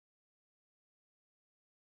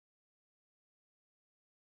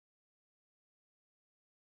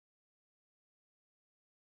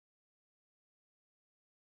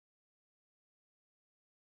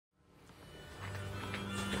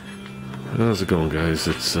How's it going, guys?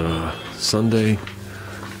 It's Sunday,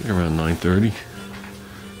 around 9:30.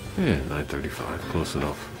 Yeah, 9:35, close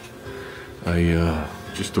enough. I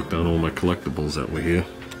just took down all my collectibles that were here,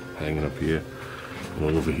 hanging up here,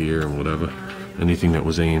 all over here and whatever. Anything that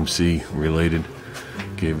was AMC related,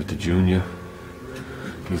 gave it to Junior.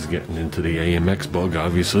 He's getting into the AMX bug,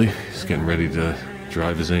 obviously. He's getting ready to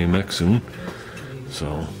drive his AMX soon.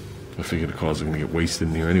 So I figure the cars are going to get wasted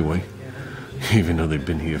in there anyway, even though they've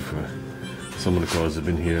been here for... Some of the cars have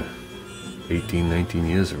been here 18, 19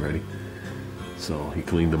 years already. So he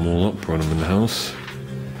cleaned them all up, brought them in the house.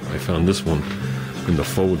 I found this one in the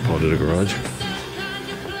forward part of the garage.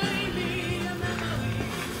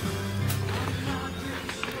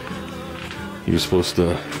 He was supposed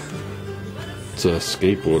to... It's a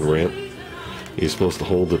skateboard ramp. He's supposed to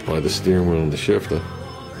hold it by the steering wheel and the shifter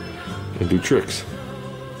and do tricks,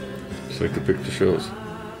 just like the picture shows.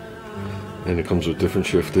 And it comes with different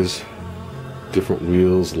shifters, different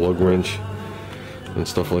wheels, lug wrench, and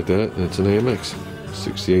stuff like that. And it's an AMX,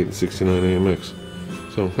 68 and 69 AMX.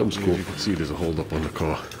 So that was cool. As you can see, there's a holdup on the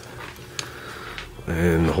car,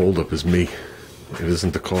 and the holdup is me. It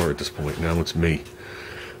isn't the car at this point. Now it's me.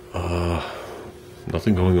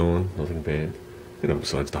 Nothing going on, nothing bad, you know,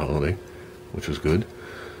 besides the holiday, which was good.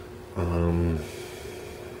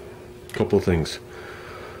 Couple of things.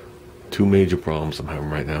 Two major problems I'm having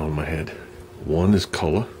right now in my head. One is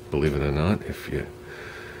color, believe it or not.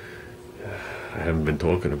 I haven't been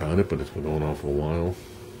talking about it, but it's been going on for a while.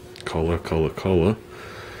 Color.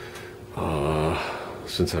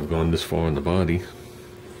 Since I've gone this far in the body,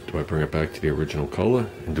 do I bring it back to the original color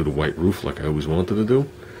and do the white roof like I always wanted to do?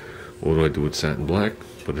 Or do I do it satin black,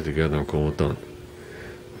 put it together and call it done?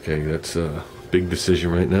 Okay, that's a big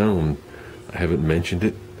decision right now, and I haven't mentioned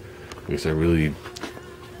it because I really,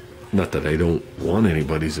 not that I don't want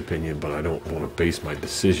anybody's opinion, but I don't want to base my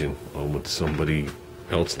decision on what somebody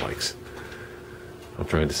else likes. I'm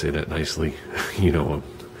trying to say that nicely. you know,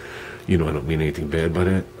 I don't mean anything bad by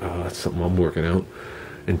that. It's something I'm working out.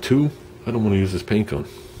 And two, I don't want to use this paint gun.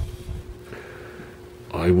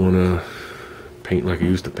 I want to paint like I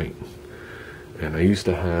used to paint. And I used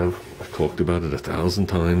to have, I've talked about it 1,000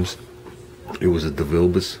 times, it was a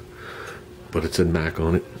DeVilbiss, but it said Mac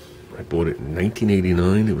on it. I bought it in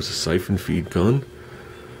 1989. It was a siphon feed gun,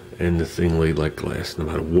 and the thing laid like glass no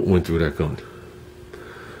matter what went through that gun.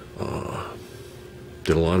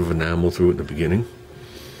 Did a lot of enamel through it in the beginning.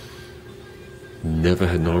 Never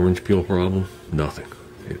had an orange peel problem, nothing.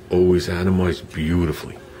 It always atomized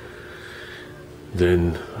beautifully.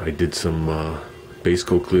 Then I did some base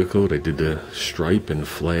coat, clear coat. I did the stripe and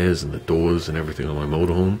flares and the doors and everything on my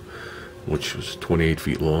motorhome, which was 28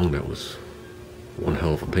 feet long. That was one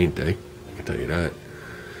hell of a paint day, I can tell you that.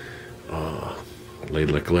 Laid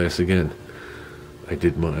like glass again. I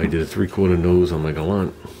did a 3/4 nose on my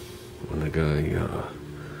Galant when the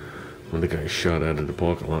guy shot out of the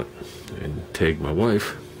parking lot and tagged my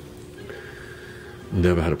wife.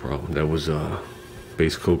 Never had a problem. That was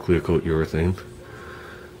base coat, clear coat, urethane.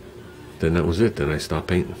 Then that was it. Then I stopped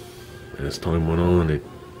painting. And as time went on, it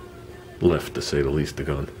left, to say the least, the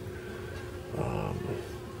gun.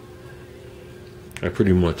 I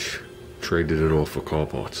pretty much traded it off for car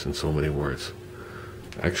parts, in so many words.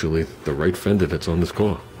 Actually, the right fender that's on this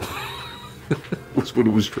car was what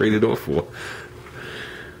it was traded off for.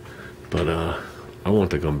 But I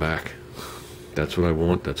want the gun back. That's what I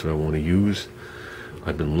want. That's what I want to use.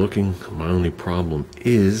 I've been looking. My only problem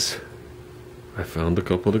is I found a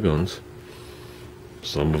couple of the guns.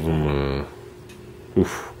 Some of them,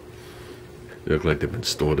 they look like they've been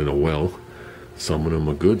stored in a well. Some of them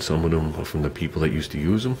are good. Some of them are from the people that used to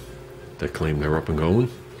use them, that claim they're up and going.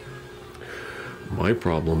 My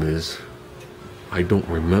problem is I don't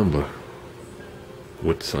remember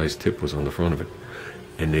what size tip was on the front of it.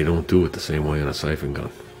 And they don't do it the same way on a siphon gun.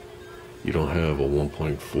 You don't have a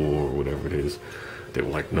 1.4 or whatever it is. They were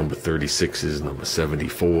like number 36s, number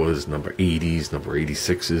 74s, number 80s, number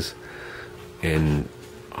 86s. And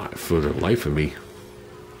for the life of me,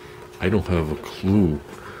 I don't have a clue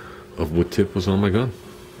of what tip was on my gun.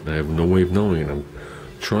 I have no way of knowing, and I'm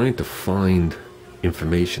trying to find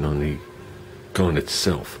information on the gun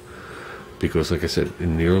itself. Because like I said,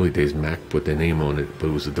 in the early days, Mac put their name on it, but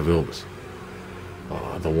it was a DeVilbiss.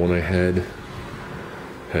 The one I had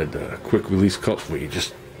a quick release cup where you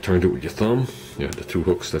just turned it with your thumb. You had the two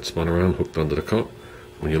hooks that spun around, hooked under the cup.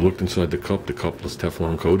 When you looked inside the cup was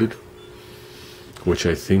Teflon coated, which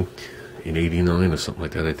I think in '89 or something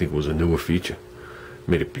like that, I think was a newer feature.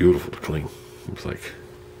 Made it beautiful to clean. It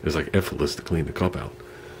was like effortless to clean the cup out.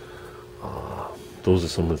 Those are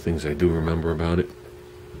some of the things I do remember about it.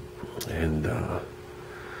 And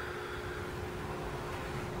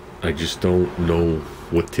I just don't know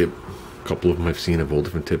what tip. A couple of them I've seen have all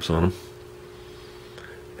different tips on them,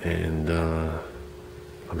 and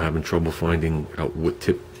I'm having trouble finding out what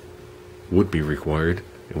tip would be required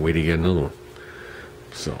and where to get another one.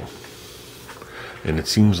 So, and it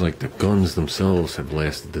seems like the guns themselves have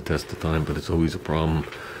lasted the test of time, but it's always a problem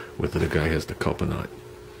whether the guy has the cup or not.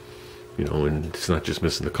 You know, and it's not just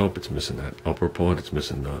missing the cup, it's missing that upper part, it's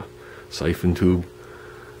missing the siphon tube.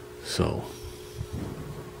 So,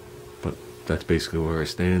 but that's basically where I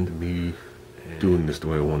stand. Me doing this the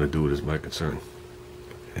way I want to do it is my concern.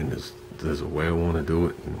 And there's a way I want to do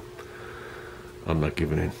it, and I'm not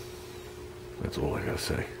giving in. That's all I gotta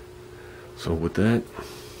say. So with that,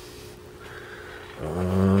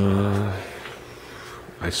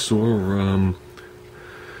 I saw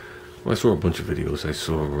a bunch of videos. I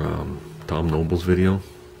saw Tom Noble's video.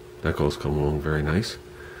 That goes come along very nice.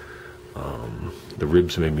 The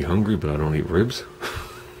ribs made me hungry, but I don't eat ribs.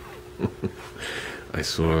 I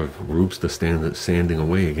saw Rube's the sanding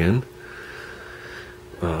away again.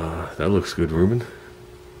 That looks good, Ruben.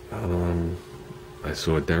 I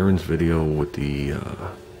saw Darren's video with the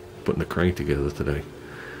putting the crank together today,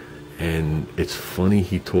 and it's funny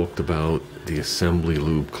he talked about the assembly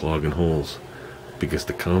lube clogging holes, because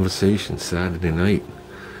the conversation Saturday night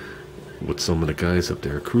with some of the guys up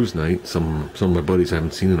there, cruise night, some of my buddies I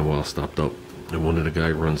haven't seen in a while stopped up, and one of the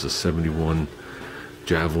guy runs a 71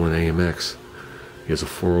 Javelin AMX. He has a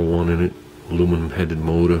 401 in it, aluminum headed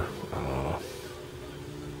motor,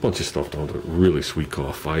 bunch of stuff on it. Really sweet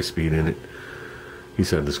car, 5-speed in it.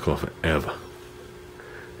 He's had this car forever,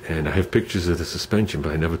 and I have pictures of the suspension,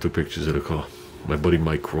 but I never took pictures of the car. My buddy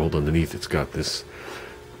Mike crawled underneath. It's got this,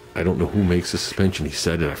 I don't know who makes the suspension. He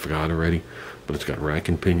said it, I forgot already, but it's got rack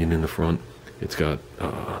and pinion in the front. It's got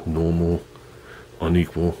normal,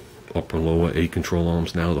 unequal, upper, lower, 8 control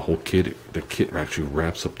arms. Now the whole kit, the kit actually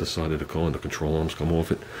wraps up the side of the car, and the control arms come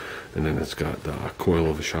off it. And then it's got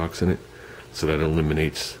coilover shocks in it, so that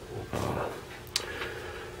eliminates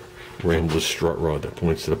Rambler's strut rod that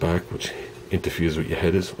points to the back, which interferes with your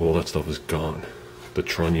headers. All that stuff is gone. The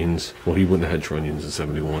trunnions, well, he wouldn't have had trunnions in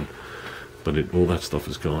 71, but all that stuff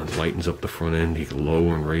is gone. Lightens up the front end. He can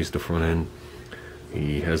lower and raise the front end.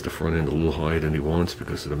 He has the front end a little higher than he wants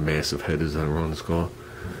because of the massive headers that are on his car.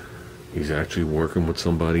 He's actually working with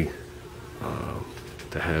somebody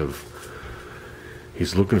to have,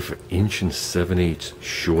 he's looking for 1 7/8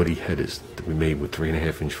 shorty headers to be made with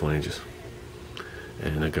 3.5-inch flanges.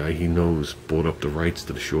 And a guy he knows bought up the rights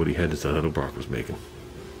to the shorty headers that Edelbrock was making.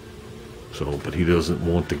 So, but he doesn't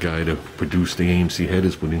want the guy to produce the AMC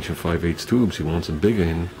headers with 1 5/8 tubes. He wants them bigger,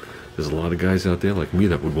 and there's a lot of guys out there like me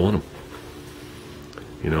that would want them.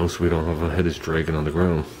 You know, so we don't have our headers dragging on the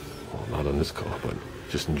ground. Well, not on this car, but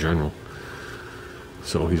just in general.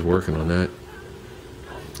 So he's working on that.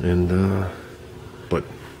 And, but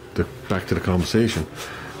back to the conversation.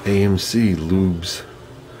 AMC lubes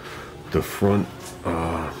the front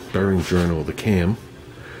bearing journal of the cam,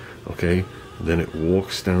 okay? Then it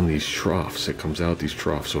walks down these troughs. It comes out these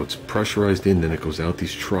troughs. So it's pressurized in, then it goes out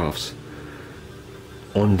these troughs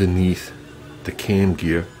underneath the cam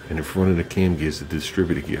gear, and in front of the cam gear is the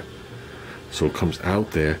distributor gear. So it comes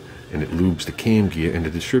out there, and it lubes the cam gear and the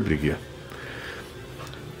distributor gear.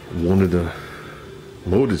 One of the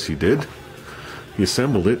motors he did, he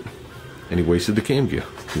assembled it, and he wasted the cam gear.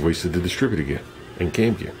 He wasted the distributor gear and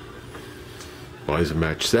cam gear. Buys a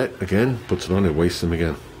match set again, puts it on, and wastes them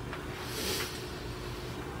again.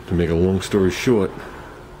 To make a long story short,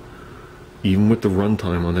 even with the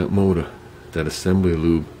runtime on that motor, that assembly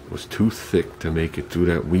lube was too thick to make it through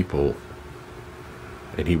that weep hole,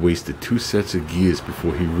 and he wasted 2 sets of gears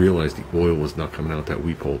before he realized the oil was not coming out that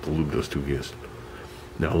weep hole to lube those 2 gears.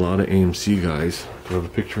 Now a lot of AMC guys, do I have a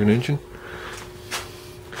picture of an engine?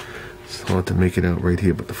 It's hard to make it out right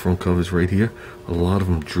here, but the front cover is right here. A lot of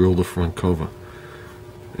them drill the front cover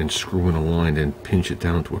and screw in a line and pinch it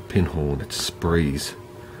down to a pinhole, and it sprays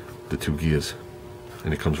the 2 gears,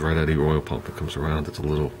 and it comes right out of your oil pump. It comes around. It's a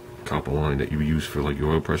little copper line that you use for like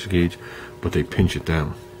your oil pressure gauge, but they pinch it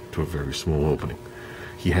down to a very small opening.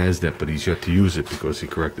 He has that, but he's yet to use it because he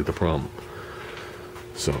corrected the problem.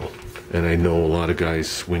 So, and I know a lot of guys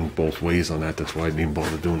swing both ways on that. That's why I didn't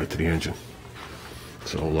bother doing it to the engine.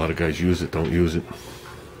 So a lot of guys use it, don't use it.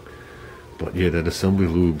 But yeah, that assembly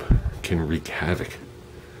lube can wreak havoc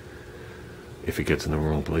if it gets in the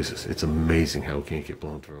wrong places. It's amazing how it can't get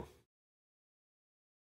blown through.